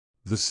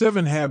The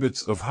 7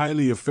 Habits of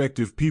Highly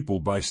Effective People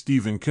by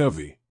Stephen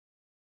Covey.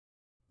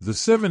 The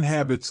 7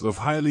 Habits of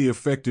Highly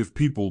Effective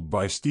People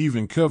by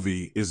Stephen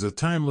Covey is a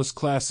timeless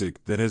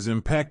classic that has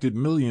impacted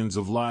millions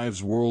of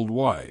lives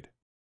worldwide.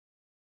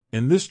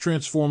 In this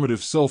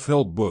transformative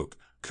self-help book,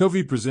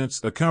 Covey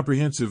presents a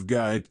comprehensive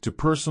guide to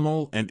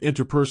personal and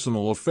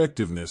interpersonal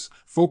effectiveness,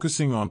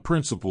 focusing on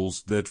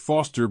principles that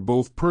foster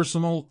both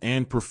personal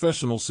and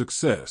professional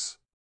success.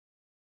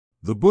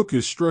 The book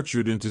is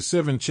structured into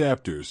 7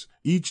 chapters,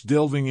 each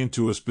delving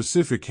into a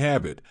specific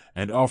habit,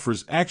 and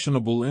offers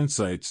actionable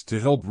insights to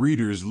help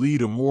readers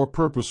lead a more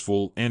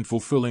purposeful and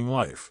fulfilling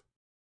life.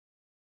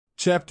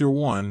 Chapter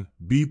 1: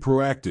 Be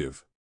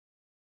Proactive.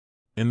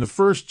 In the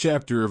first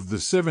chapter of the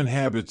 7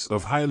 Habits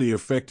of Highly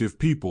Effective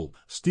People,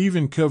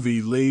 Stephen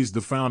Covey lays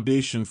the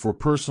foundation for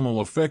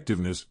personal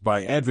effectiveness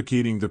by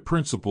advocating the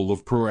principle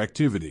of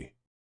proactivity.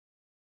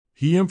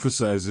 He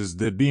emphasizes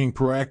that being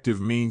proactive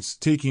means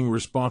taking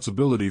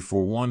responsibility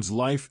for one's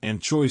life and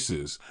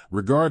choices,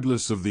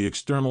 regardless of the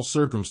external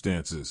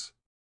circumstances.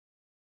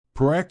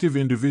 Proactive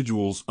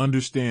individuals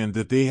understand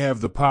that they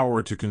have the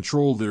power to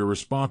control their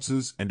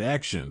responses and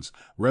actions,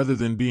 rather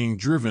than being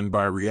driven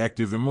by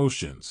reactive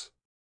emotions.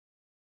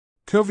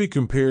 Covey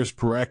compares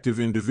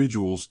proactive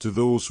individuals to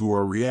those who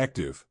are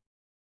reactive.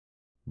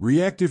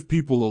 Reactive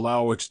people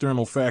allow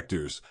external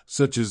factors,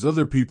 such as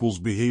other people's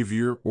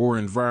behavior or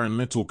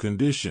environmental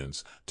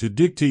conditions, to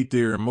dictate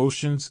their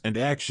emotions and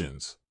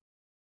actions.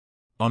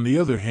 On the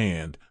other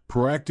hand,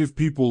 proactive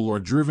people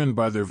are driven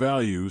by their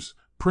values,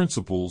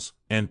 principles,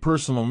 and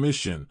personal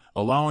mission,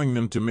 allowing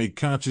them to make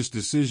conscious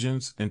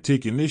decisions and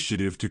take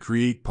initiative to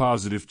create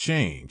positive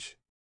change.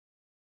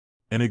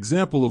 An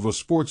example of a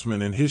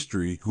sportsman in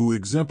history who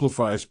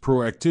exemplifies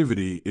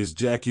proactivity is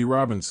Jackie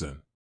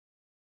Robinson.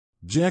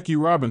 Jackie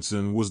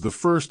Robinson was the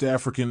first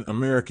African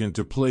American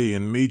to play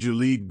in Major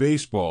League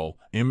Baseball,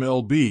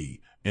 MLB,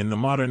 in the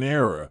modern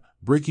era,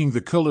 breaking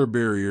the color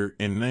barrier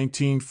in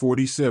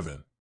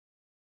 1947.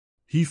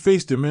 He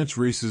faced immense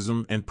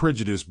racism and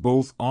prejudice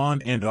both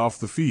on and off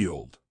the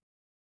field.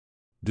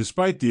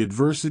 Despite the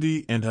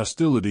adversity and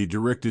hostility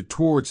directed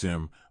towards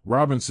him,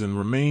 Robinson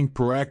remained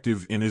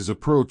proactive in his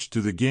approach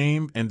to the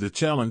game and the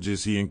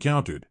challenges he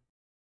encountered.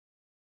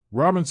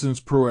 Robinson's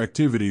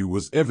proactivity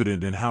was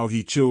evident in how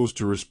he chose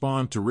to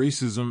respond to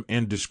racism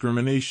and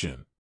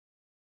discrimination.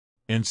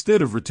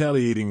 Instead of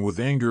retaliating with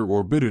anger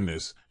or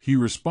bitterness, he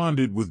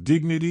responded with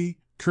dignity,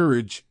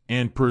 courage,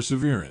 and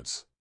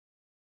perseverance.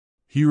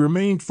 He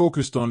remained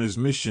focused on his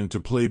mission to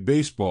play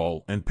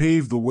baseball and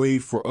pave the way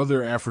for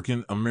other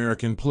African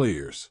American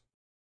players.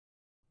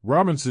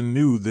 Robinson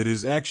knew that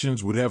his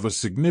actions would have a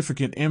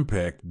significant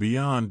impact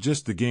beyond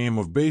just the game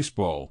of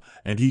baseball,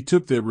 and he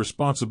took that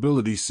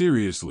responsibility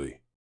seriously.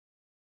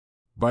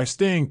 By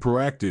staying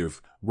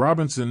proactive,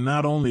 Robinson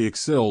not only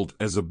excelled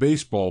as a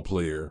baseball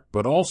player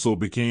but also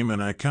became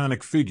an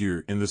iconic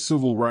figure in the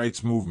civil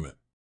rights movement.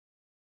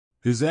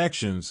 His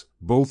actions,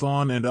 both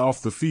on and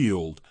off the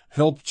field,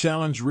 helped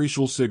challenge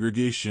racial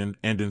segregation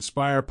and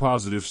inspire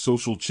positive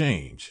social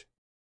change.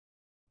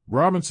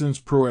 Robinson's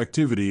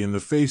proactivity in the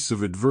face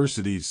of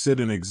adversity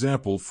set an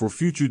example for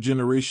future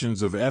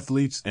generations of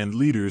athletes and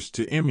leaders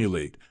to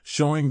emulate,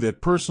 showing that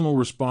personal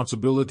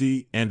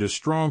responsibility and a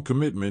strong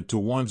commitment to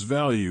one's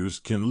values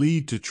can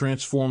lead to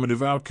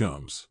transformative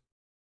outcomes.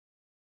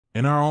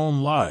 In our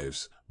own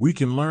lives, we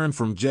can learn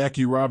from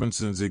Jackie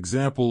Robinson's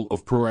example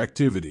of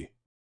proactivity.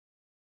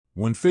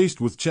 When faced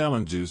with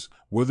challenges,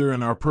 whether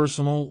in our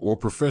personal or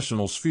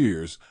professional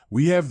spheres,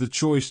 we have the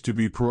choice to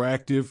be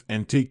proactive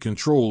and take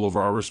control of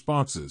our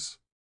responses.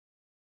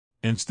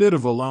 Instead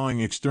of allowing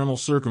external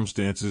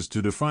circumstances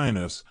to define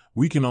us,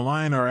 we can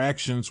align our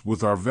actions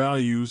with our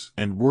values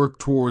and work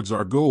towards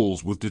our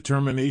goals with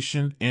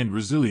determination and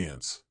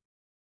resilience.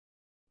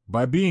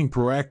 By being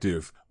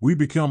proactive, we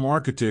become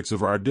architects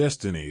of our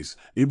destinies,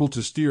 able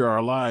to steer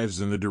our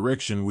lives in the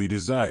direction we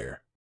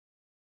desire.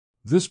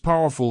 This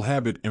powerful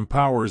habit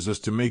empowers us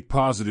to make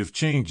positive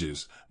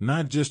changes,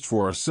 not just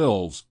for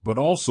ourselves, but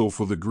also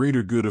for the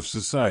greater good of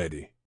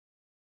society.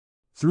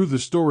 Through the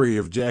story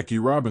of Jackie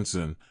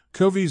Robinson,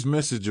 Covey's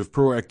message of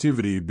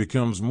proactivity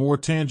becomes more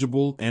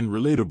tangible and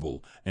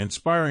relatable,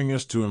 inspiring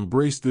us to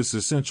embrace this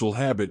essential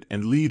habit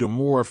and lead a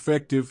more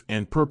effective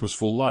and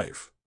purposeful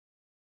life.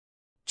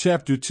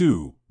 Chapter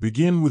 2: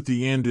 Begin with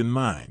the End in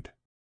Mind.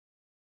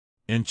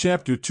 In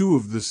Chapter 2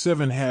 of the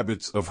 7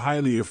 Habits of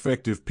Highly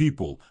Effective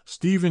People,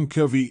 Stephen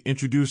Covey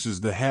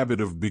introduces the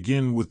habit of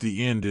begin with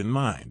the end in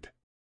mind.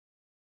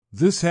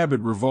 This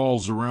habit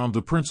revolves around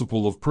the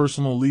principle of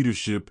personal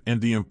leadership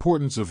and the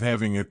importance of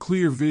having a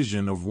clear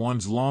vision of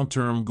one's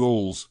long-term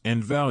goals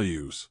and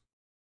values.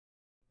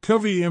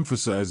 Covey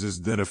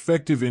emphasizes that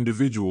effective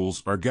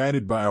individuals are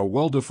guided by a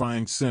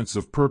well-defined sense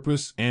of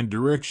purpose and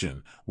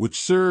direction, which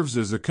serves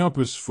as a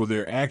compass for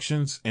their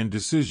actions and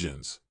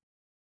decisions.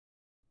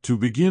 To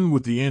begin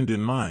with the end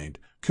in mind,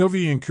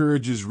 Covey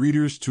encourages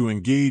readers to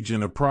engage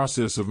in a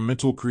process of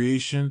mental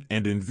creation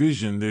and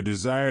envision their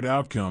desired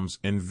outcomes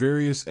in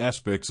various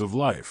aspects of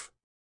life.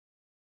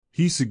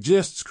 He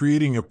suggests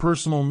creating a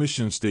personal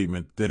mission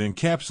statement that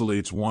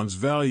encapsulates one's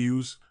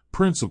values,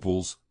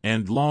 principles,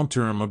 and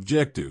long-term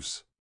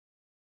objectives.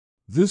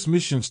 This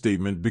mission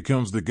statement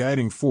becomes the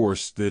guiding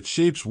force that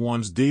shapes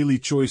one's daily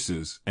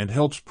choices and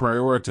helps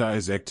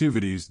prioritize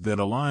activities that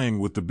align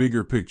with the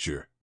bigger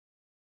picture.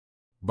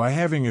 By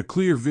having a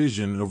clear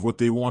vision of what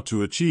they want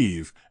to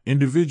achieve,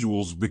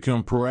 individuals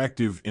become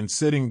proactive in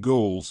setting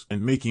goals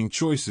and making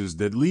choices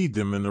that lead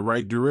them in the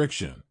right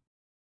direction.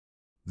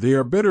 They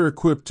are better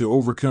equipped to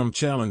overcome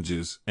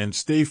challenges and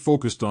stay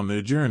focused on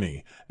their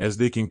journey, as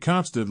they can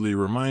constantly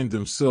remind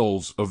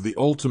themselves of the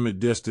ultimate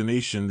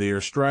destination they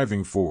are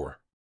striving for.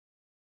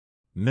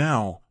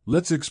 Now,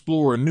 let's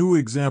explore a new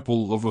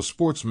example of a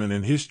sportsman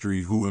in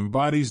history who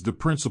embodies the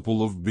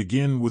principle of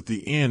begin with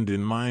the end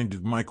in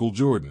mind: Michael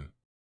Jordan.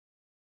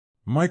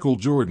 Michael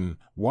Jordan,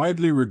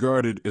 widely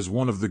regarded as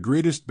one of the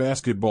greatest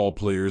basketball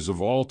players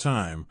of all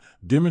time,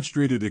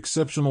 demonstrated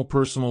exceptional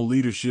personal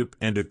leadership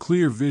and a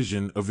clear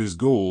vision of his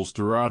goals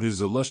throughout his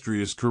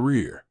illustrious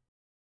career.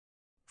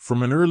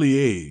 From an early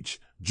age,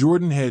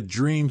 Jordan had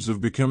dreams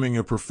of becoming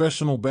a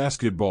professional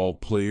basketball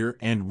player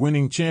and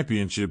winning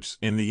championships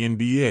in the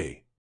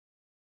NBA.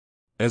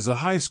 As a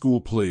high school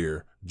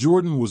player,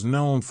 Jordan was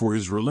known for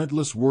his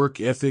relentless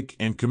work ethic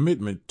and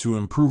commitment to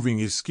improving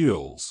his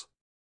skills.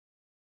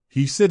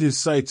 He set his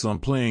sights on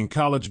playing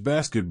college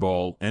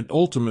basketball and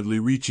ultimately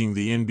reaching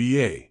the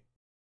NBA.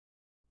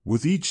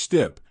 With each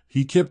step,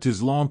 he kept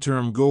his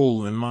long-term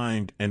goal in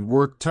mind and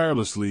worked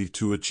tirelessly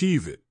to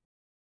achieve it.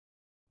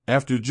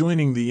 After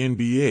joining the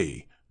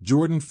NBA,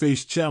 Jordan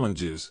faced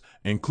challenges,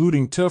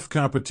 including tough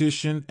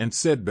competition and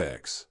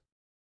setbacks.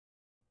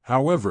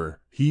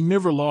 However, he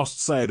never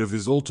lost sight of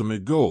his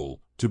ultimate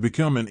goal, to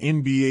become an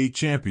NBA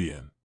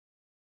champion.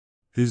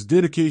 His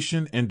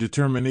dedication and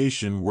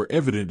determination were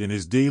evident in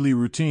his daily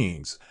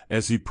routines,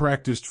 as he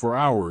practiced for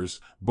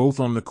hours, both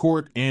on the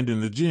court and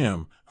in the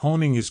gym,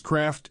 honing his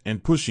craft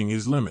and pushing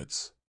his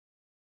limits.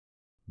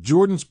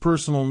 Jordan's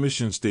personal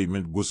mission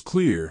statement was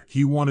clear: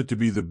 he wanted to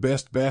be the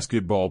best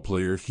basketball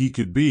player he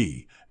could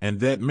be,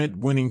 and that meant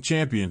winning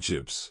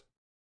championships.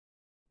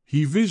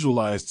 He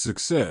visualized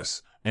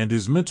success, and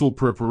his mental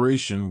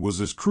preparation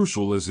was as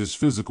crucial as his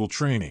physical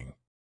training.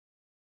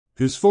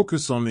 His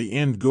focus on the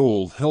end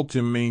goal helped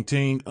him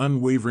maintain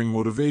unwavering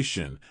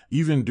motivation,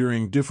 even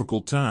during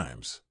difficult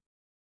times.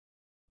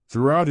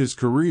 Throughout his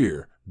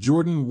career,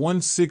 Jordan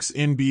won 6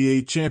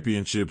 NBA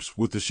championships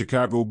with the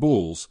Chicago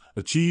Bulls,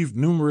 achieved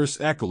numerous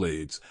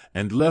accolades,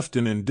 and left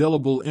an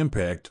indelible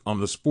impact on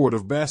the sport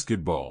of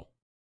basketball.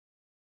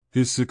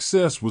 His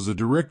success was a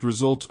direct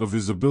result of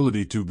his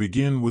ability to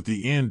begin with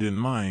the end in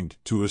mind,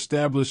 to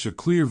establish a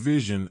clear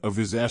vision of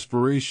his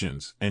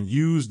aspirations, and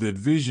use that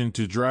vision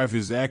to drive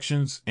his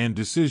actions and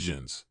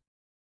decisions.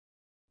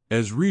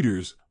 As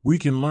readers, we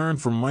can learn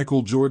from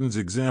Michael Jordan's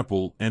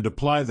example and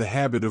apply the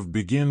habit of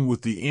begin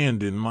with the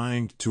end in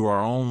mind to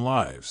our own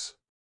lives.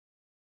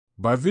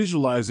 By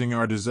visualizing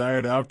our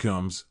desired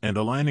outcomes and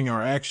aligning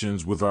our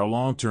actions with our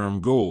long-term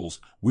goals,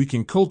 we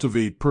can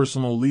cultivate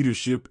personal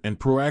leadership and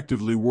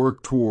proactively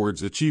work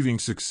towards achieving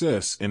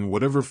success in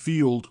whatever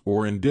field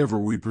or endeavor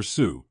we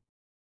pursue.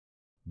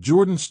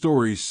 Jordan's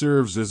story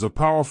serves as a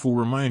powerful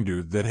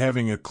reminder that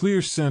having a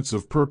clear sense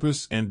of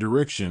purpose and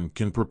direction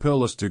can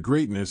propel us to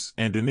greatness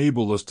and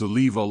enable us to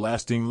leave a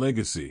lasting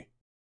legacy.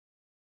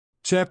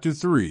 Chapter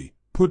 3: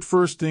 Put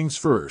First Things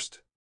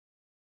First.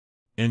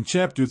 In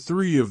Chapter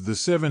 3 of The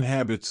 7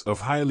 Habits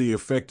of Highly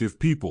Effective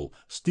People,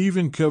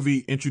 Stephen Covey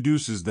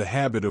introduces the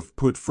habit of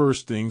put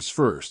first things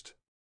first.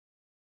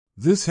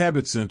 This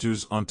habit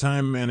centers on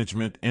time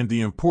management and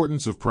the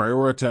importance of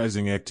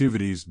prioritizing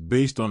activities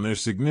based on their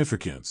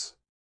significance.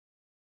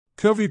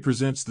 Covey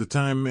presents the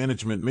time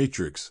management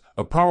matrix,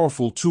 a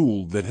powerful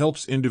tool that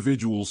helps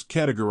individuals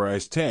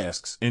categorize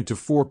tasks into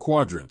 4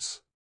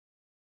 quadrants.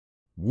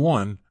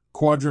 1.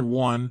 Quadrant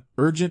 1,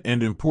 urgent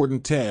and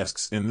important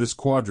tasks. In this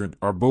quadrant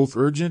are both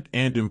urgent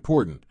and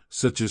important,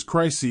 such as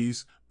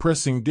crises,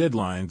 pressing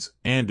deadlines,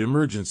 and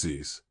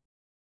emergencies.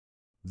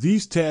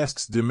 These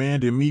tasks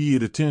demand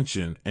immediate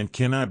attention and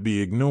cannot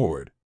be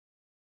ignored.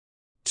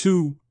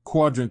 2.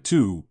 Quadrant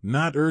 2,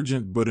 not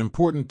urgent but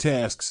important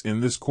tasks.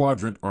 In this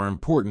quadrant are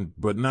important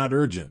but not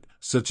urgent,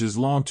 such as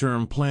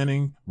long-term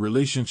planning,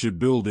 relationship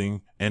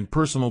building, and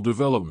personal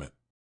development.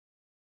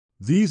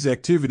 These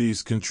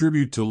activities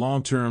contribute to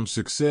long-term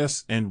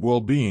success and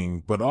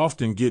well-being but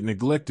often get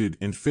neglected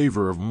in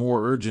favor of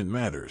more urgent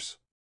matters.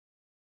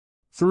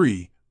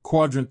 3.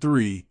 Quadrant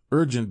 3,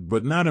 urgent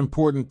but not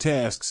important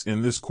tasks.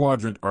 In this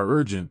quadrant are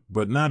urgent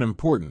but not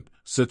important,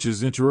 such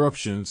as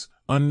interruptions,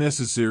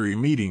 unnecessary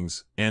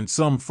meetings, and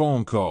some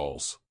phone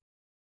calls.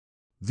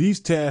 These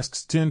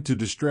tasks tend to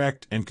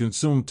distract and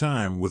consume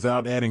time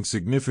without adding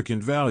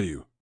significant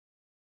value.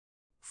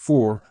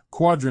 4.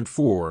 Quadrant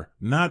 4,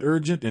 not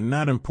urgent and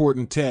not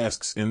important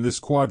tasks. In this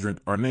quadrant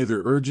are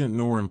neither urgent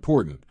nor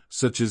important,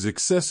 such as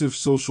excessive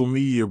social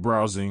media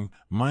browsing,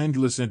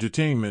 mindless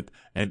entertainment,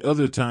 and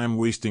other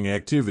time-wasting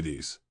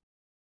activities.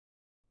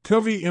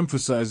 Covey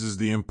emphasizes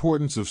the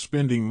importance of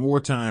spending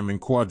more time in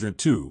Quadrant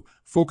 2,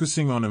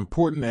 focusing on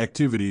important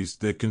activities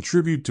that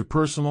contribute to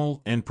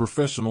personal and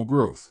professional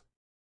growth.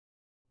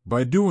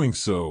 By doing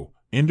so,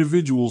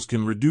 individuals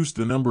can reduce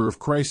the number of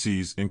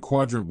crises in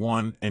Quadrant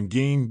 1 and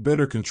gain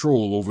better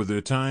control over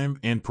their time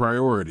and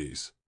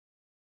priorities.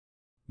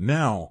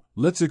 Now,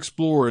 let's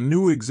explore a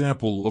new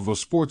example of a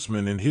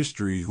sportsman in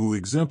history who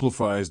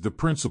exemplifies the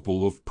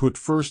principle of put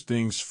first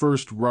things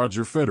first.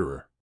 Roger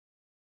Federer.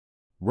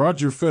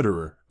 Roger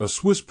Federer, a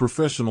Swiss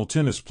professional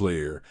tennis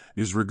player,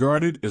 is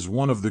regarded as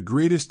one of the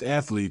greatest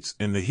athletes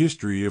in the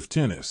history of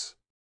tennis.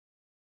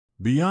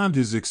 Beyond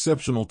his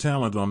exceptional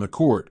talent on the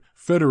court,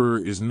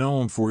 Federer is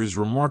known for his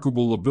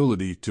remarkable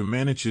ability to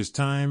manage his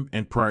time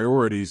and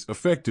priorities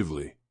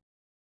effectively.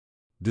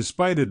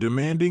 Despite a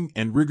demanding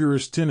and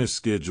rigorous tennis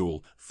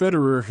schedule,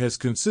 Federer has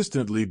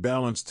consistently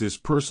balanced his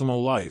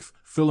personal life,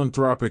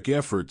 philanthropic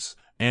efforts,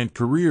 and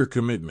career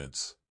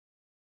commitments.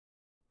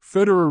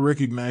 Federer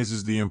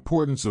recognizes the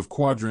importance of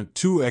Quadrant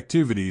 2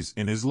 activities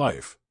in his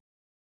life.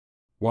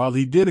 While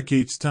he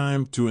dedicates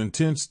time to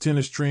intense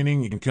tennis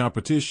training and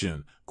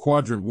competition,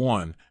 Quadrant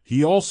 1,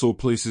 he also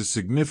places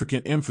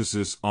significant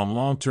emphasis on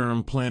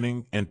long-term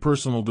planning and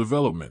personal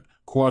development,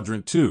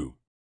 Quadrant 2.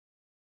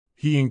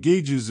 He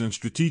engages in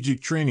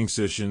strategic training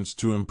sessions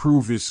to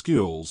improve his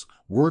skills,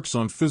 works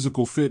on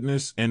physical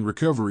fitness and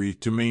recovery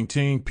to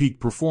maintain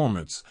peak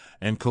performance,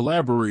 and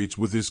collaborates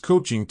with his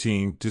coaching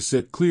team to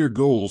set clear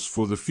goals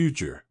for the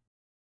future.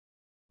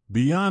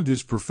 Beyond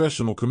his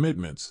professional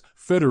commitments,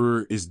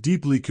 Federer is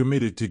deeply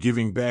committed to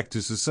giving back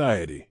to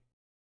society.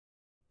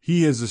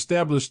 He has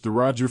established the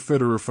Roger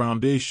Federer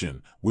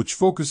Foundation, which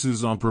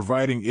focuses on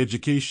providing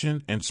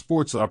education and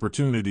sports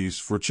opportunities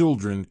for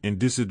children in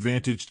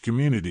disadvantaged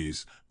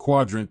communities,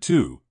 Quadrant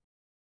 2.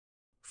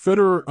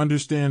 Federer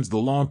understands the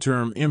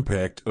long-term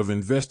impact of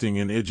investing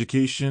in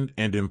education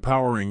and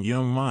empowering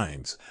young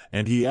minds,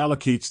 and he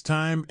allocates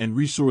time and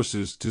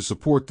resources to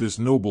support this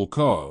noble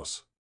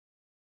cause.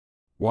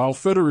 While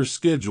Federer's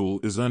schedule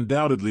is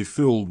undoubtedly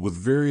filled with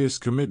various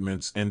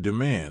commitments and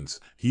demands,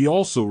 he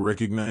also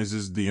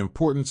recognizes the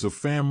importance of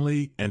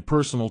family and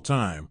personal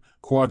time,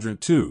 Quadrant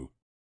 2.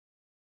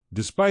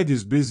 Despite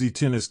his busy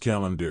tennis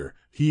calendar,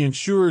 he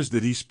ensures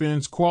that he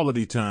spends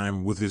quality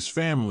time with his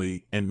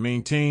family and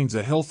maintains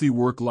a healthy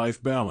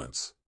work-life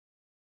balance.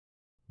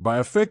 By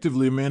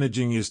effectively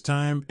managing his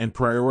time and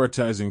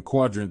prioritizing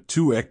Quadrant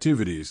 2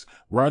 activities,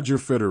 Roger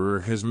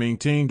Federer has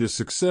maintained a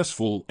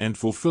successful and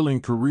fulfilling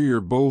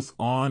career both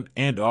on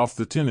and off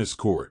the tennis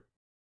court.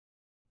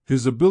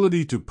 His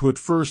ability to put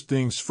first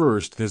things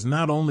first has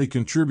not only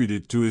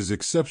contributed to his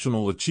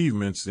exceptional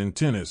achievements in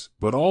tennis,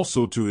 but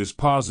also to his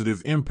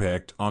positive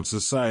impact on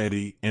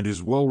society and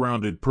his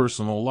well-rounded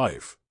personal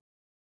life.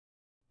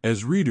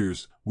 As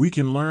readers, we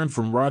can learn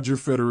from Roger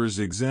Federer's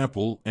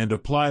example and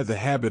apply the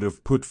habit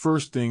of put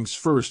first things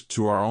first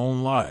to our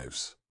own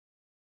lives.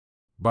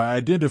 By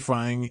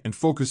identifying and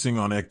focusing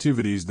on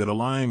activities that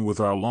align with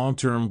our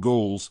long-term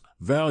goals,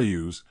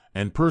 values,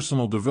 and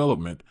personal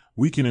development,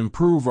 we can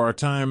improve our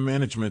time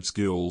management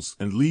skills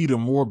and lead a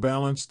more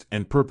balanced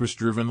and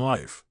purpose-driven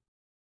life.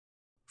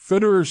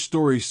 Federer's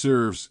story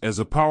serves as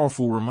a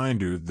powerful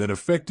reminder that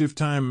effective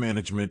time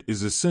management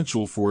is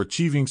essential for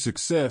achieving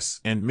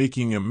success and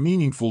making a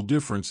meaningful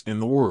difference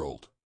in the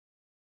world.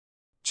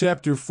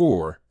 Chapter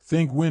 4,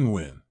 Think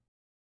Win-Win.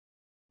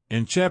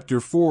 In Chapter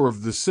 4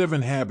 of The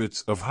 7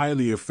 Habits of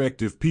Highly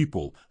Effective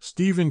People,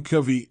 Stephen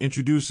Covey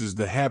introduces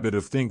the habit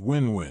of Think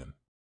Win-Win.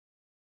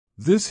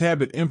 This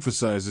habit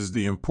emphasizes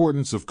the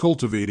importance of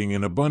cultivating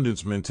an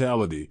abundance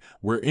mentality,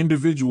 where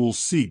individuals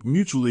seek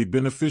mutually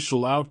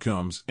beneficial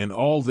outcomes in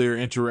all their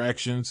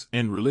interactions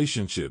and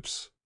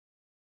relationships.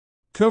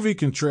 Covey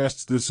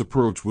contrasts this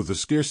approach with a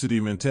scarcity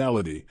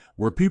mentality,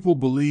 where people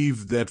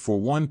believe that for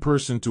one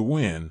person to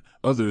win,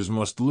 others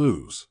must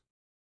lose.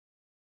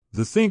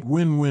 The Think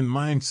Win-Win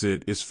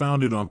mindset is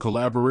founded on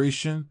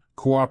collaboration,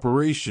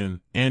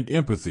 cooperation, and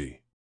empathy.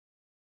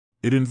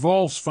 It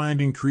involves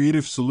finding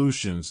creative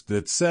solutions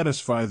that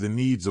satisfy the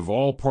needs of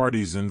all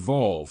parties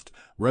involved,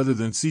 rather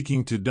than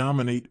seeking to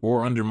dominate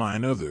or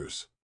undermine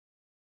others.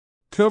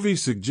 Covey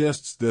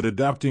suggests that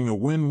adopting a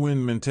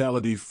win-win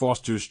mentality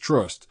fosters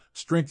trust,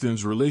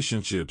 strengthens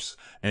relationships,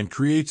 and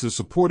creates a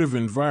supportive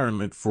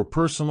environment for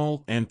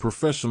personal and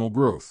professional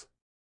growth.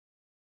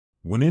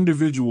 When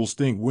individuals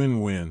think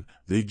win-win,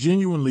 they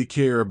genuinely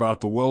care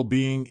about the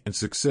well-being and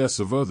success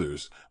of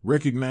others,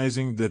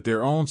 recognizing that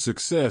their own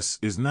success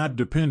is not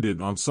dependent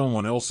on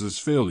someone else's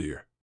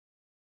failure.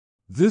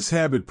 This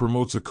habit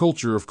promotes a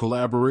culture of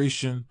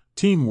collaboration,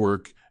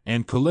 teamwork,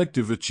 and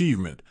collective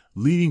achievement,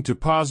 leading to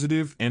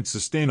positive and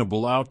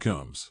sustainable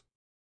outcomes.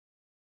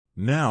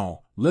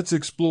 Now, let's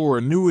explore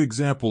a new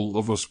example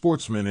of a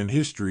sportsman in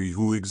history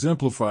who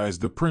exemplifies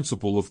the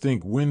principle of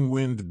Think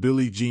Win-Win.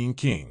 Billie Jean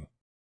King.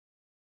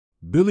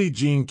 Billie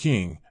Jean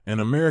King,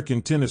 an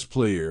American tennis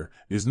player,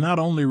 is not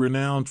only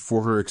renowned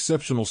for her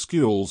exceptional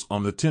skills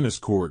on the tennis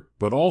court,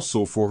 but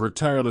also for her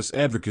tireless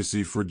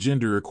advocacy for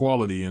gender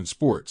equality in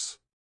sports.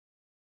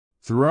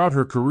 Throughout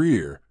her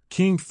career,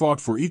 King fought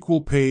for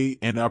equal pay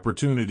and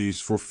opportunities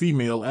for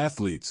female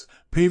athletes,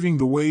 paving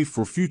the way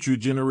for future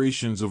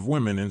generations of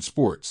women in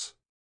sports.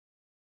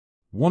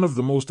 One of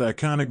the most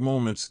iconic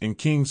moments in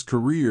King's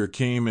career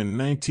came in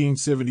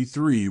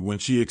 1973 when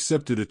she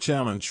accepted a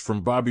challenge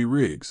from Bobby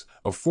Riggs,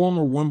 a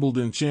former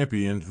Wimbledon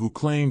champion who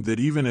claimed that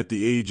even at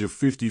the age of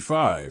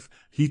 55,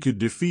 he could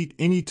defeat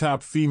any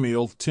top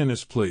female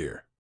tennis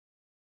player.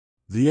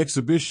 The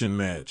exhibition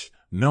match,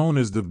 known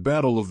as the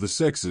Battle of the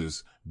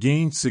Sexes,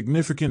 gained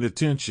significant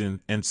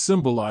attention and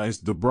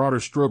symbolized the broader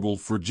struggle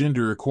for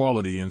gender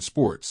equality in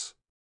sports.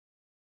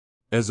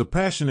 As a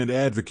passionate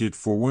advocate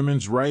for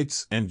women's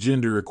rights and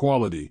gender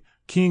equality,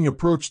 King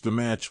approached the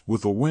match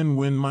with a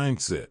win-win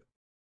mindset.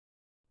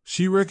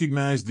 She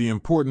recognized the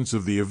importance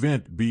of the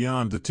event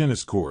beyond the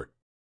tennis court.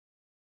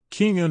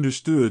 King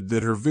understood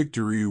that her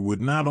victory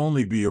would not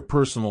only be a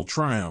personal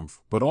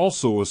triumph, but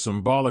also a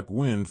symbolic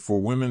win for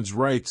women's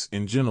rights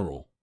in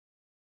general.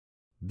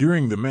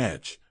 During the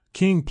match,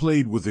 King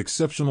played with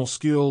exceptional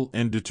skill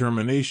and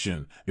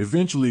determination,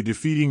 eventually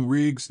defeating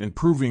Riggs and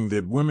proving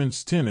that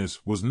women's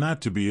tennis was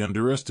not to be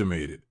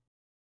underestimated.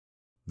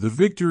 The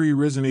victory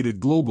resonated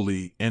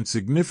globally and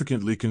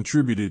significantly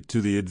contributed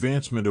to the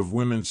advancement of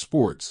women's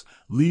sports,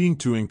 leading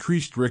to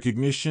increased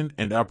recognition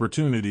and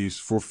opportunities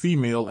for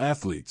female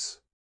athletes.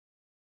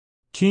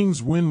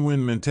 King's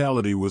win-win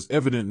mentality was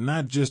evident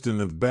not just in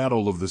the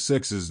Battle of the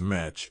Sexes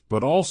match,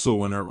 but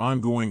also in her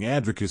ongoing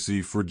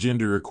advocacy for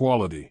gender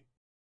equality.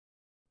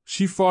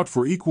 She fought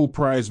for equal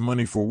prize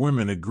money for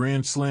women at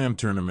Grand Slam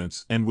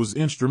tournaments and was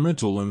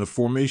instrumental in the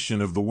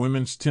formation of the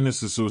Women's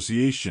Tennis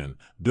Association,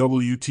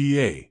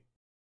 WTA.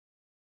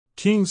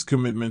 King's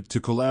commitment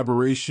to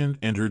collaboration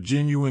and her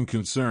genuine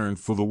concern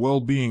for the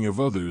well-being of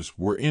others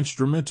were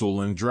instrumental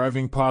in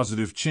driving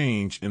positive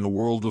change in the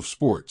world of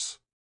sports.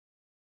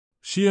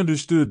 She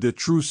understood that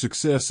true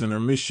success in her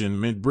mission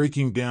meant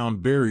breaking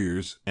down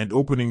barriers and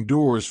opening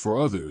doors for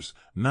others,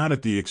 not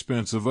at the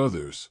expense of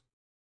others.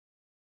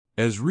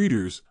 As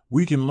readers,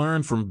 we can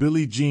learn from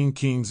Billie Jean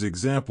King's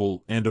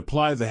example and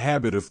apply the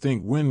habit of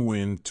think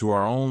win-win to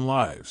our own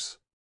lives.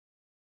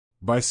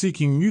 By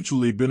seeking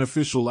mutually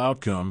beneficial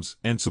outcomes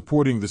and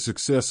supporting the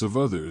success of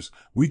others,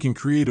 we can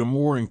create a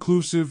more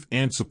inclusive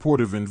and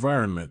supportive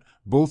environment,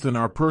 both in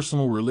our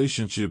personal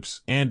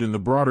relationships and in the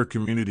broader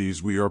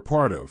communities we are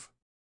part of.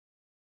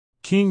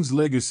 King's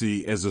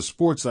legacy as a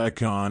sports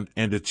icon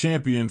and a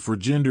champion for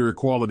gender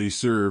equality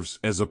serves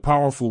as a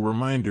powerful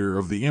reminder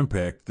of the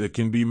impact that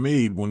can be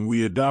made when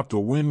we adopt a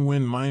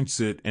win-win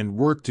mindset and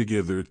work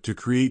together to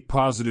create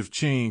positive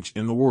change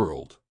in the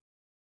world.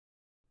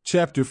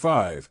 Chapter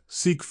 5: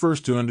 Seek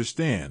first to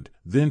understand,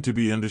 then to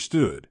be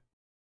understood.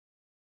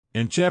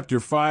 In Chapter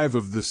 5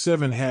 of The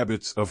 7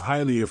 Habits of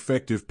Highly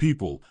Effective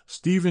People,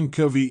 Stephen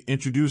Covey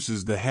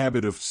introduces the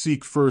habit of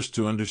seek first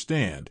to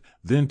understand,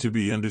 then to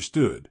be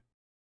understood.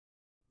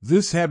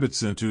 This habit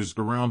centers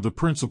around the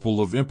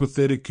principle of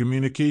empathetic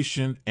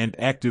communication and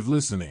active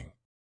listening.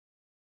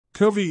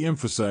 Covey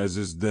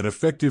emphasizes that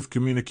effective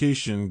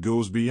communication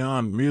goes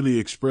beyond merely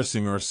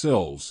expressing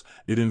ourselves.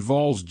 It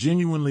involves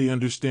genuinely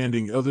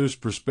understanding others'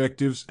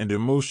 perspectives and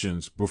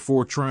emotions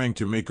before trying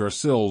to make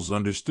ourselves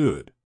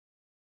understood.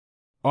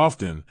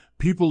 Often,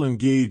 people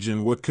engage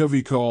in what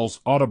Covey calls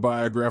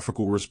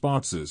autobiographical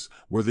responses,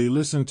 where they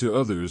listen to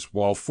others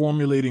while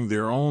formulating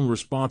their own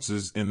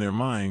responses in their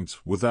minds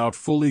without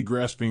fully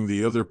grasping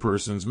the other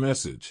person's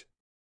message.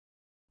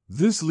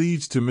 This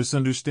leads to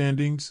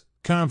misunderstandings,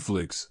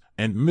 conflicts,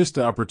 and missed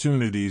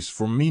opportunities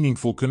for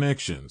meaningful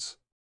connections.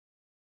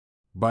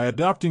 By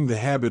adopting the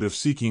habit of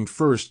seeking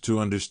first to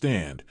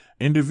understand,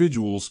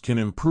 individuals can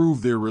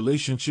improve their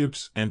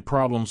relationships and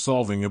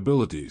problem-solving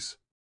abilities.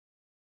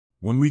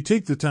 When we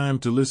take the time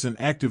to listen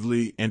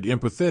actively and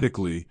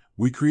empathetically,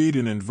 we create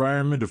an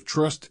environment of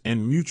trust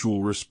and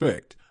mutual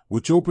respect,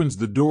 which opens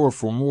the door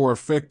for more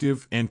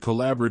effective and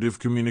collaborative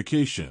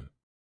communication.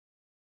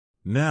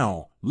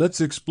 Now, let's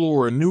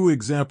explore a new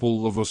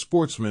example of a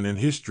sportsman in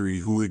history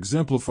who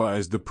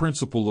exemplifies the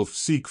principle of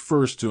seek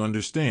first to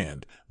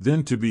understand,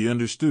 then to be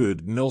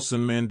understood: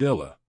 Nelson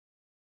Mandela.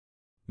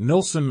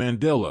 Nelson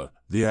Mandela,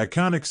 the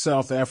iconic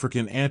South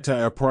African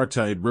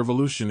anti-apartheid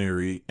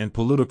revolutionary and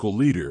political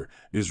leader,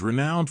 is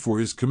renowned for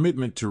his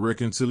commitment to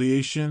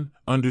reconciliation,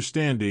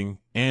 understanding,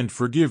 and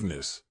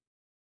forgiveness.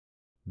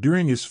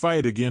 During his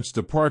fight against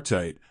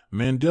apartheid,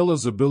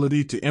 Mandela's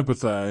ability to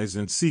empathize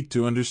and seek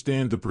to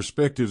understand the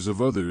perspectives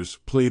of others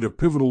played a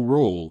pivotal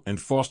role in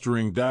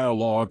fostering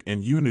dialogue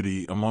and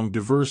unity among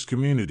diverse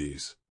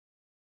communities.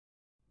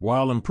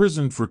 While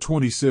imprisoned for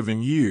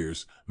 27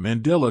 years,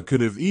 Mandela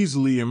could have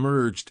easily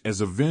emerged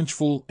as a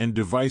vengeful and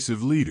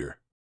divisive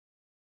leader.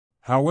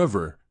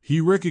 However,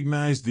 he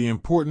recognized the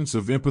importance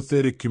of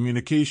empathetic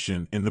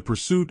communication in the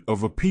pursuit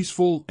of a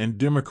peaceful and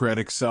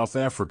democratic South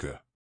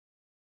Africa.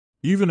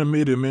 Even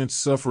amid immense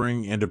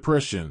suffering and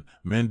oppression,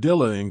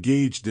 Mandela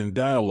engaged in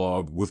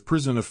dialogue with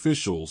prison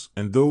officials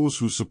and those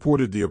who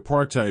supported the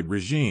apartheid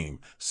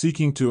regime,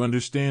 seeking to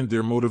understand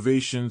their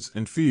motivations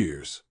and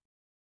fears.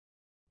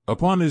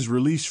 Upon his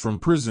release from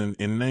prison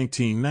in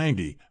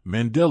 1990,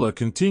 Mandela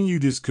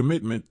continued his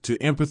commitment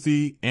to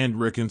empathy and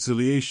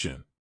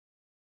reconciliation.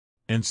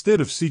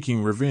 Instead of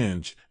seeking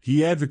revenge,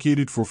 he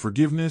advocated for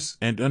forgiveness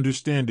and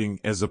understanding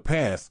as a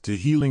path to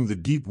healing the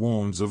deep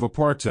wounds of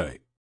apartheid.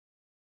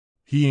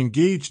 He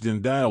engaged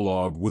in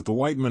dialogue with the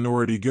white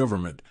minority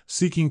government,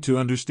 seeking to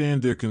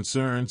understand their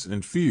concerns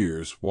and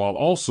fears while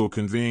also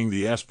conveying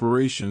the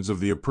aspirations of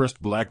the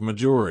oppressed black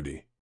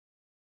majority.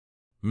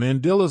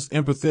 Mandela's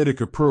empathetic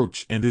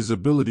approach and his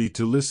ability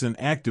to listen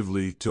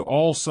actively to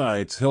all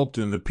sides helped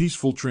in the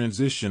peaceful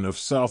transition of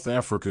South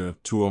Africa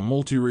to a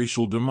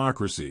multiracial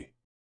democracy.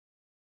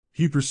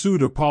 He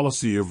pursued a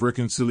policy of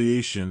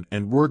reconciliation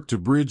and worked to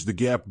bridge the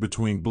gap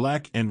between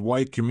black and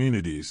white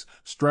communities,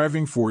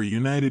 striving for a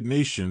united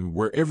nation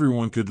where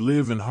everyone could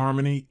live in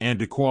harmony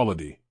and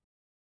equality.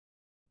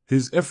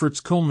 His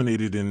efforts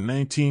culminated in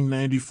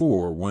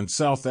 1994 when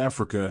South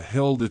Africa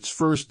held its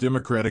first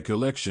democratic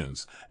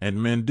elections, and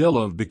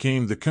Mandela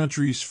became the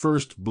country's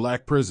first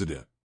black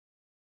president.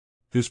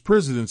 His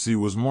presidency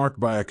was marked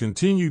by a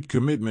continued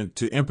commitment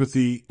to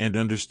empathy and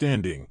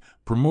understanding,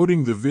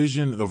 promoting the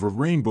vision of a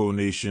rainbow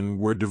nation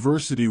where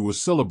diversity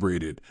was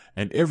celebrated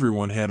and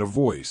everyone had a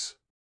voice.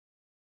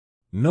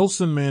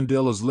 Nelson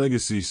Mandela's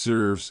legacy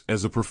serves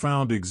as a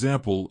profound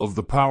example of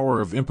the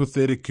power of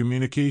empathetic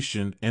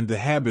communication and the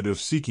habit of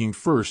seeking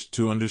first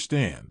to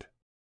understand.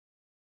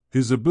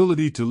 His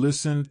ability to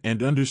listen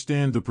and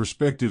understand the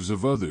perspectives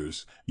of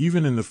others,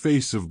 even in the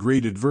face of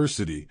great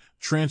adversity,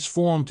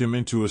 transformed him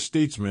into a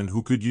statesman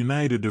who could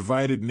unite a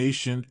divided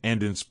nation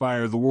and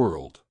inspire the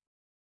world.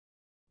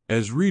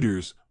 As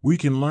readers, we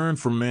can learn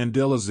from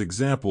Mandela's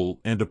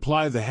example and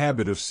apply the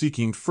habit of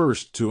seeking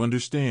first to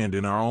understand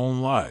in our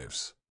own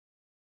lives.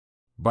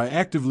 By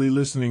actively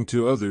listening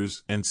to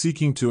others and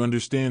seeking to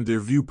understand their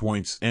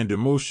viewpoints and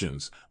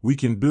emotions, we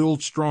can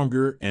build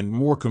stronger and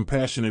more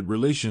compassionate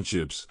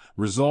relationships,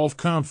 resolve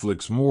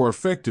conflicts more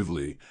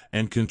effectively,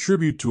 and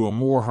contribute to a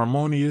more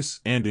harmonious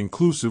and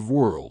inclusive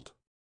world.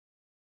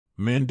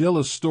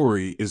 Mandela's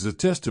story is a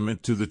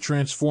testament to the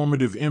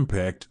transformative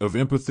impact of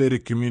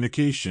empathetic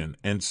communication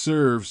and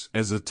serves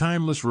as a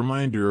timeless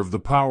reminder of the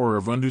power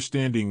of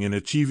understanding in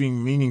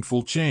achieving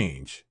meaningful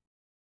change.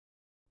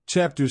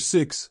 Chapter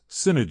 6,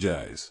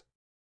 Synergize.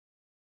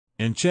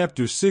 In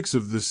Chapter 6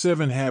 of The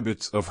 7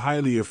 Habits of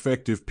Highly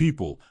Effective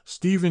People,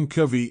 Stephen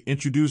Covey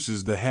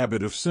introduces the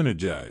habit of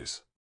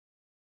synergize.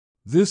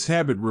 This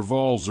habit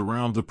revolves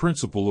around the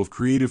principle of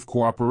creative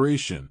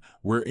cooperation,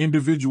 where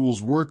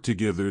individuals work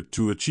together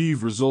to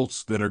achieve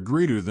results that are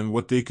greater than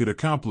what they could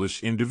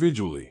accomplish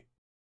individually.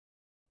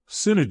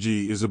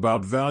 Synergy is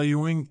about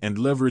valuing and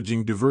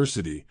leveraging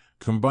diversity,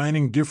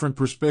 combining different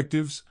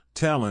perspectives,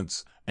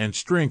 talents, and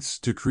strengths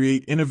to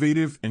create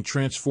innovative and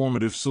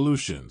transformative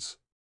solutions.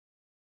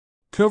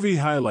 Covey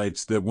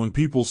highlights that when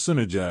people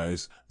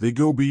synergize, they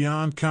go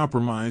beyond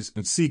compromise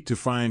and seek to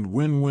find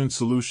win-win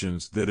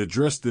solutions that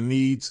address the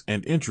needs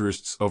and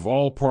interests of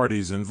all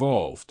parties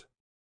involved.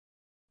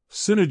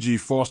 Synergy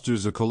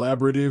fosters a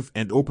collaborative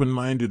and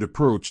open-minded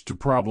approach to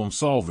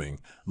problem-solving,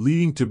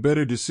 leading to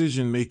better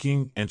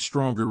decision-making and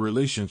stronger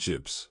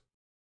relationships.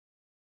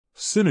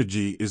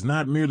 Synergy is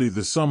not merely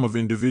the sum of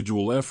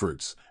individual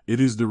efforts, it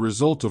is the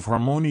result of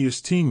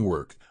harmonious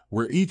teamwork,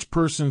 where each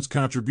person's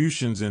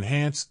contributions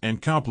enhance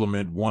and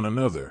complement one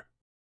another.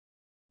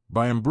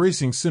 By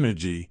embracing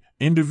synergy,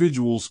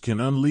 individuals can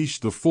unleash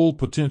the full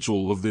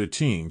potential of their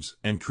teams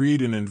and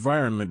create an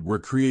environment where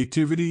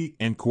creativity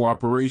and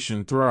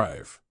cooperation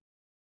thrive.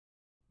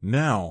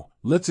 Now,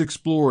 let's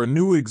explore a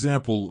new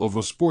example of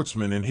a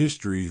sportsman in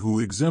history who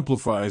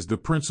exemplifies the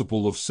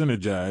principle of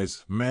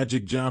synergize: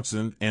 Magic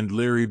Johnson and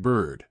Larry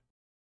Bird.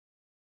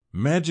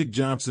 Magic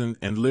Johnson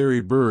and Larry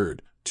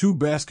Bird, two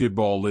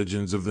basketball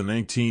legends of the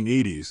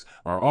 1980s,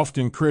 are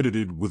often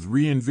credited with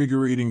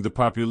reinvigorating the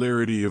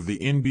popularity of the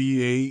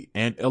NBA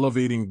and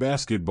elevating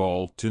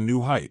basketball to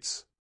new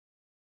heights.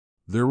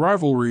 Their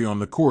rivalry on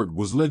the court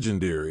was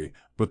legendary,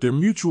 but their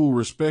mutual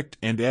respect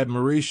and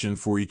admiration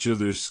for each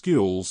other's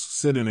skills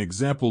set an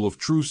example of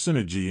true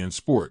synergy in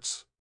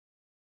sports.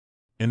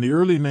 In the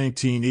early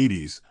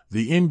 1980s,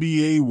 the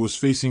NBA was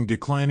facing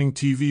declining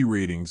TV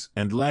ratings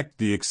and lacked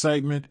the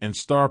excitement and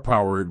star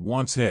power it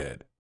once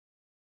had.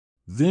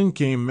 Then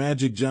came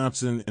Magic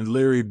Johnson and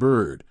Larry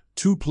Bird,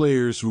 two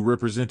players who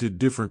represented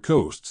different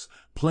coasts,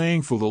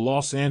 playing for the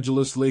Los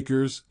Angeles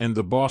Lakers and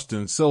the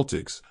Boston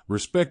Celtics,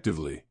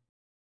 respectively.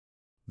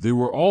 They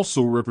were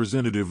also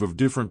representative of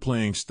different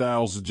playing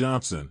styles: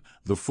 Johnson,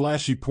 the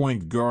flashy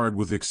point guard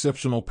with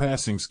exceptional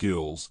passing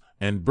skills,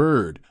 and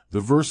Bird,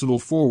 the versatile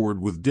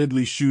forward with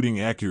deadly shooting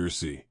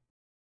accuracy.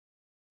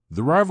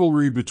 The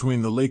rivalry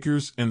between the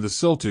Lakers and the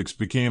Celtics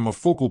became a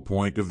focal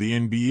point of the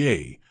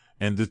NBA,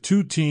 and the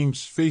two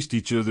teams faced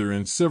each other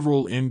in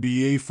several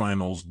NBA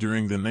finals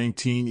during the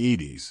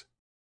 1980s.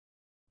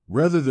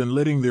 Rather than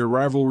letting their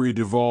rivalry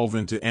devolve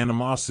into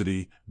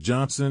animosity,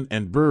 Johnson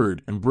and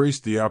Bird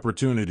embraced the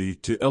opportunity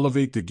to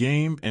elevate the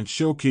game and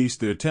showcase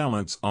their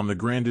talents on the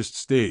grandest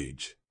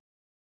stage.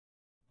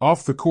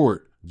 Off the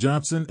court,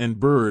 Johnson and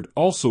Bird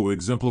also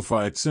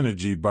exemplified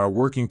synergy by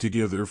working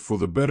together for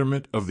the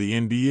betterment of the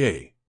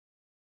NBA.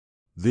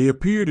 They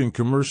appeared in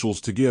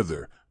commercials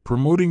together,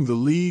 promoting the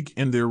league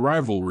and their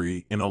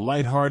rivalry in a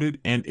lighthearted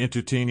and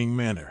entertaining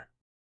manner.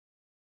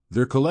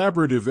 Their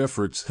collaborative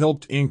efforts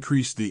helped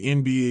increase the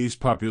NBA's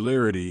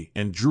popularity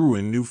and drew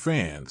in new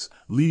fans,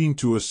 leading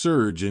to a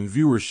surge in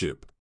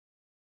viewership.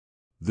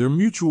 Their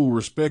mutual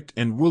respect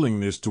and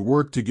willingness to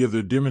work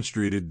together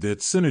demonstrated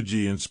that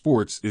synergy in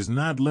sports is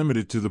not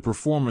limited to the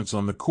performance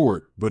on the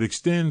court, but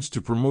extends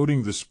to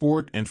promoting the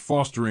sport and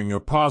fostering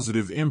a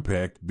positive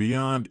impact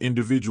beyond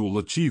individual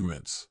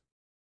achievements.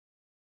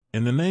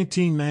 In the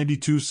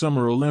 1992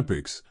 Summer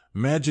Olympics,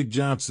 Magic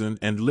Johnson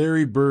and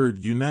Larry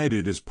Bird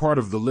united as part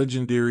of the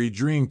legendary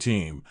Dream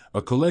Team,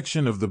 a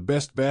collection of the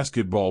best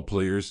basketball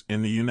players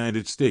in the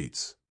United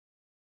States.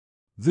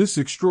 This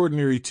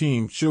extraordinary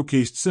team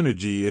showcased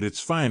synergy at its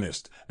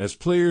finest, as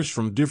players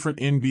from different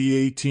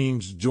NBA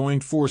teams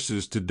joined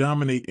forces to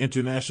dominate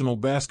international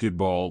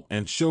basketball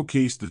and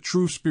showcase the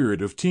true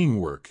spirit of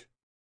teamwork.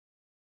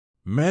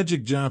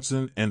 Magic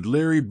Johnson and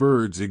Larry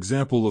Bird's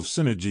example of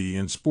synergy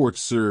in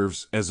sports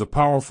serves as a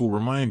powerful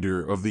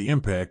reminder of the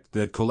impact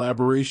that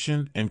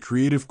collaboration and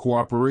creative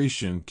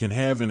cooperation can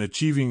have in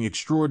achieving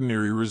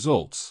extraordinary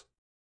results.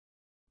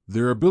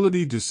 Their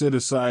ability to set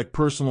aside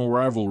personal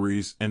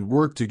rivalries and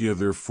work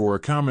together for a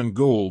common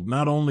goal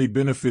not only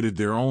benefited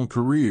their own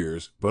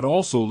careers, but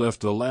also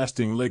left a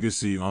lasting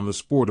legacy on the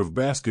sport of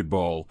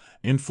basketball,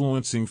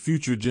 influencing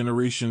future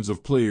generations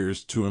of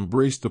players to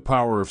embrace the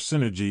power of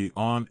synergy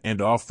on and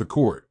off the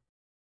court.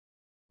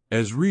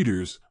 As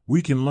readers,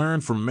 we can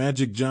learn from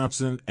Magic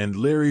Johnson and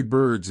Larry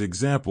Bird's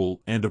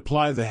example and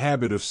apply the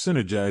habit of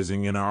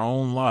synergizing in our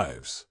own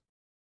lives.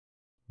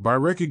 By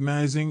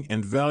recognizing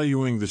and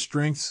valuing the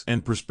strengths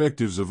and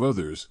perspectives of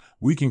others,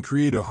 we can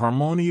create a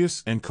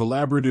harmonious and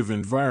collaborative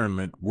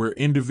environment where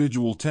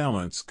individual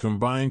talents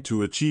combine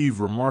to achieve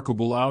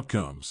remarkable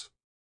outcomes.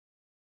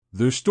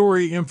 Their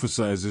story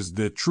emphasizes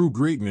that true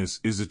greatness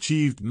is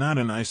achieved not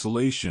in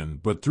isolation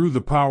but through the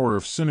power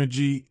of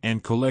synergy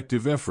and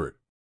collective effort.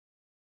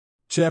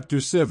 Chapter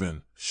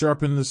 7: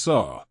 Sharpen the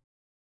Saw.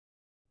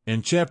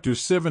 In Chapter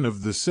 7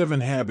 of The 7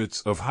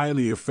 Habits of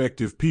Highly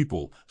Effective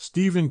People,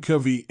 Stephen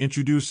Covey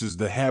introduces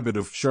the habit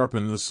of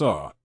sharpen the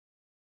saw.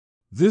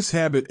 This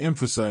habit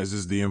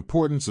emphasizes the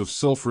importance of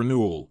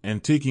self-renewal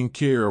and taking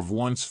care of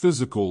one's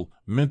physical,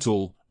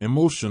 mental,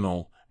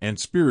 emotional, and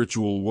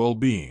spiritual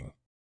well-being.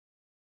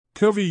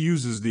 Covey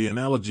uses the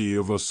analogy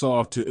of a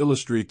saw to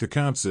illustrate the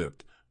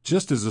concept.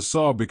 Just as a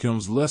saw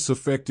becomes less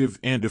effective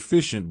and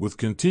efficient with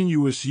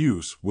continuous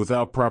use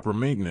without proper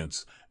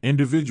maintenance,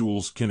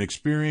 individuals can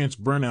experience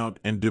burnout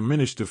and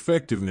diminished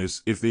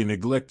effectiveness if they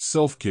neglect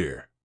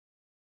self-care.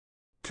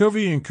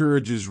 Covey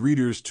encourages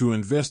readers to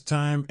invest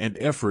time and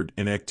effort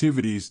in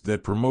activities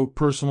that promote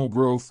personal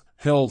growth,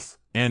 health,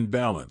 and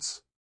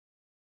balance.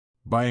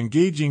 By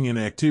engaging in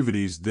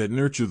activities that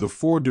nurture the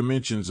 4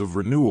 dimensions of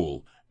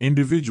renewal,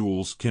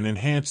 individuals can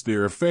enhance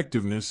their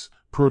effectiveness,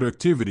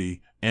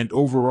 productivity, and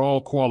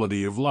overall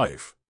quality of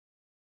life.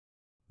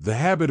 The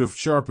habit of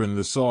sharpen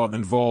the saw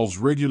involves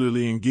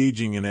regularly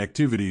engaging in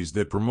activities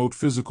that promote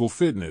physical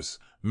fitness,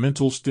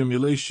 mental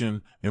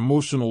stimulation,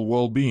 emotional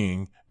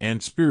well-being,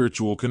 and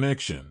spiritual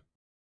connection.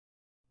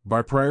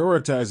 By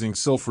prioritizing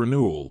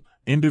self-renewal,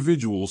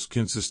 individuals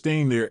can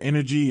sustain their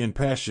energy and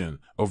passion,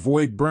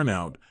 avoid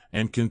burnout,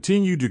 and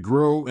continue to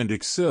grow and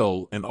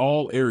excel in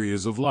all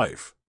areas of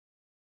life.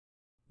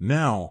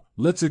 Now,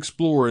 let's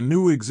explore a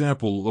new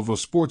example of a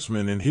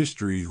sportsman in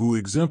history who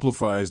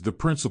exemplifies the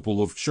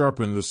principle of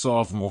sharpen the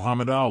saw: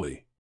 Muhammad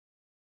Ali.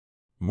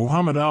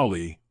 Muhammad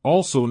Ali,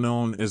 also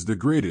known as the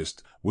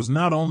Greatest, was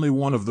not only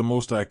one of the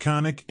most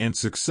iconic and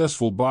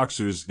successful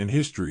boxers in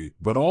history,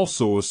 but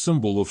also a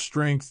symbol of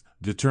strength,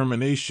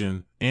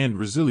 determination, and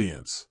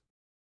resilience.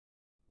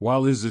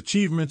 While his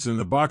achievements in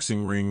the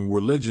boxing ring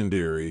were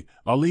legendary,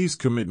 Ali's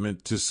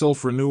commitment to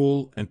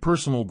self-renewal and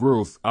personal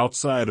growth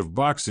outside of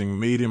boxing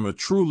made him a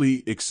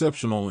truly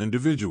exceptional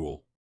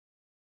individual.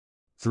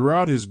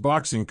 Throughout his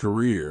boxing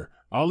career,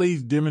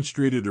 Ali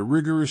demonstrated a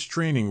rigorous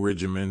training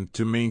regimen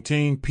to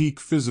maintain peak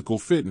physical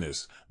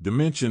fitness,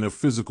 dimension of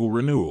physical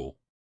renewal.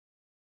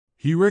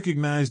 He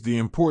recognized the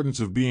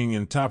importance of being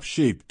in top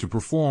shape to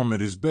perform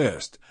at his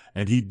best,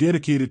 and he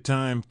dedicated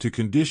time to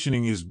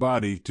conditioning his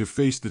body to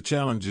face the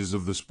challenges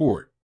of the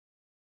sport.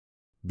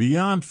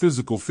 Beyond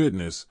physical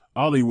fitness,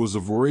 Ali was a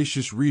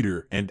voracious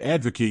reader and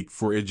advocate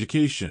for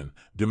education,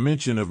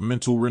 dimension of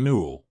mental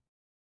renewal.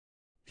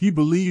 He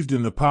believed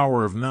in the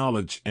power of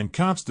knowledge and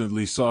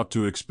constantly sought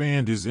to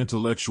expand his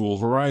intellectual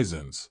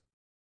horizons.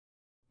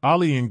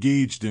 Ali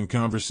engaged in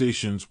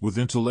conversations with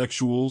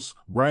intellectuals,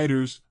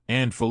 writers,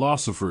 and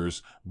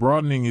philosophers,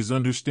 broadening his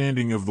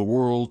understanding of the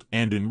world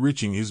and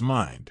enriching his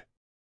mind.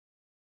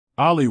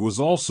 Ali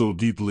was also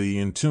deeply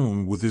in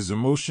tune with his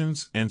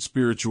emotions and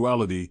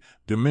spirituality,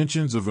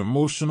 dimensions of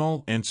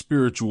emotional and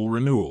spiritual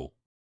renewal.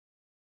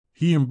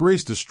 He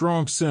embraced a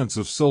strong sense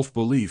of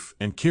self-belief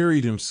and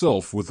carried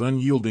himself with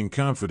unyielding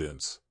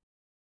confidence.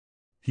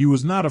 He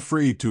was not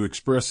afraid to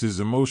express his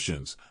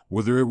emotions,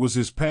 whether it was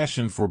his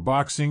passion for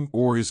boxing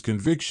or his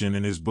conviction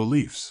in his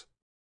beliefs.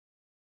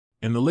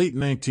 In the late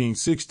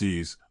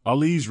 1960s,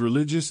 Ali's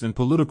religious and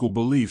political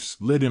beliefs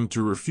led him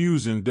to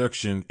refuse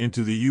induction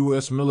into the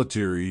U.S.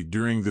 military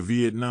during the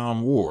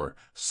Vietnam War,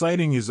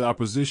 citing his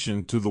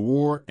opposition to the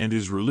war and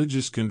his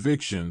religious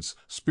convictions,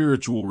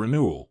 spiritual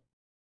renewal.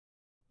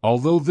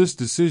 Although this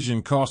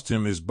decision cost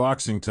him his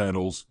boxing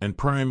titles and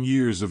prime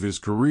years of his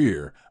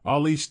career,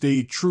 Ali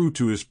stayed true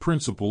to his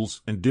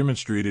principles and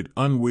demonstrated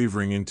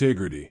unwavering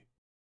integrity.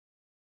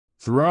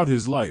 Throughout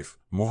his life,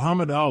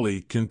 Muhammad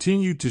Ali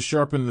continued to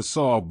sharpen the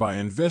saw by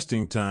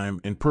investing time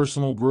in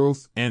personal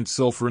growth and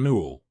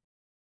self-renewal.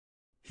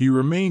 He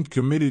remained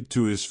committed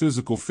to his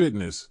physical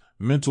fitness,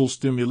 mental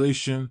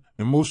stimulation,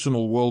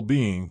 emotional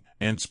well-being,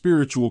 and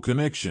spiritual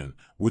connection,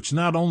 which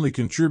not only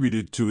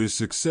contributed to his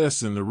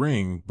success in the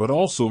ring but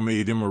also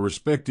made him a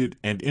respected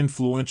and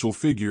influential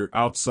figure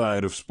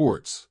outside of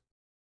sports.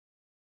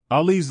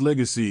 Ali's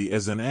legacy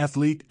as an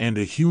athlete and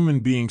a human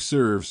being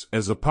serves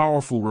as a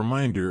powerful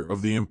reminder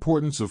of the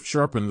importance of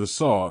sharpening the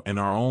saw in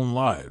our own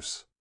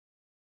lives.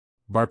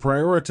 By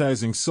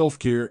prioritizing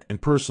self-care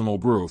and personal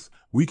growth,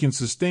 we can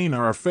sustain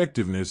our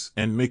effectiveness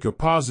and make a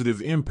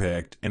positive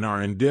impact in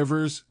our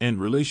endeavors and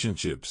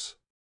relationships.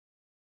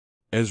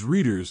 As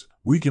readers,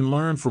 we can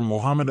learn from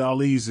Muhammad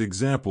Ali's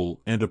example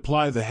and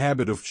apply the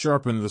habit of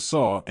sharpening the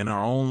saw in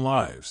our own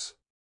lives.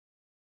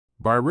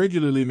 By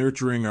regularly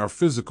nurturing our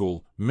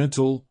physical,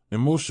 mental,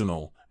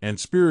 emotional, and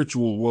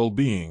spiritual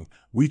well-being,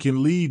 we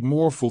can lead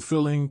more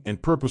fulfilling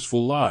and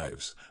purposeful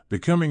lives,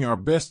 becoming our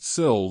best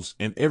selves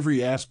in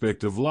every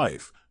aspect of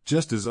life,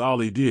 just as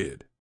Ali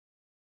did.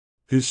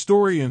 His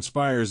story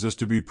inspires us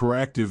to be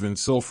proactive in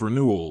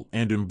self-renewal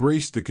and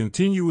embrace the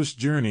continuous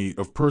journey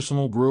of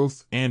personal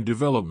growth and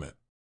development.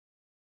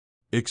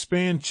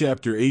 Expand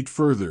Chapter 8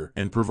 further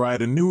and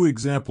provide a new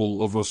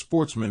example of a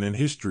sportsman in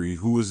history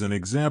who is an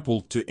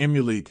example to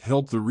emulate.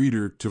 Help the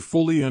reader to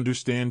fully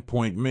understand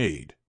point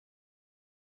made.